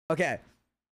Okay.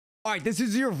 All right, this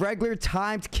is your regular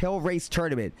timed kill race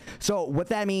tournament. So what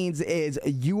that means is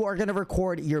you are going to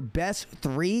record your best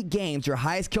 3 games, your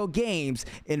highest kill games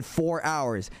in 4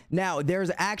 hours. Now, there's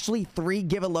actually 3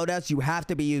 given loadouts you have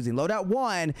to be using. Loadout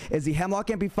 1 is the Hemlock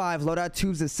MP5. Loadout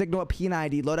 2 is the Signal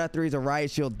P90. Loadout 3 is a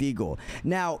Riot Shield Deagle.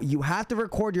 Now, you have to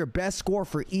record your best score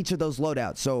for each of those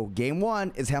loadouts. So game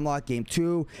 1 is Hemlock. Game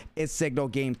 2 is Signal.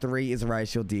 Game 3 is a Riot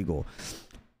Shield Deagle.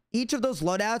 Each of those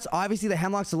loadouts, obviously the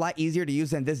Hemlock's a lot easier to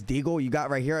use than this Deagle you got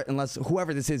right here, unless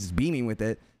whoever this is beaming with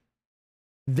it.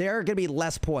 They're going to be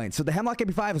less points. So the Hemlock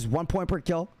MP5 is 1 point per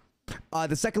kill.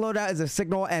 The second loadout is a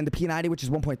Signal and the P90, which is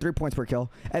 1.3 points per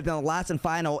kill. And then the last and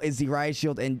final is the Riot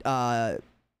Shield and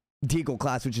Deagle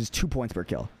class, which is 2 points per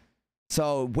kill.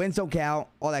 So wins don't count.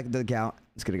 All that doesn't count.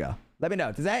 It's going to go. Let me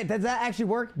know. Does that actually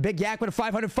work? Big Yak with a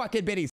 500 fucking biddies.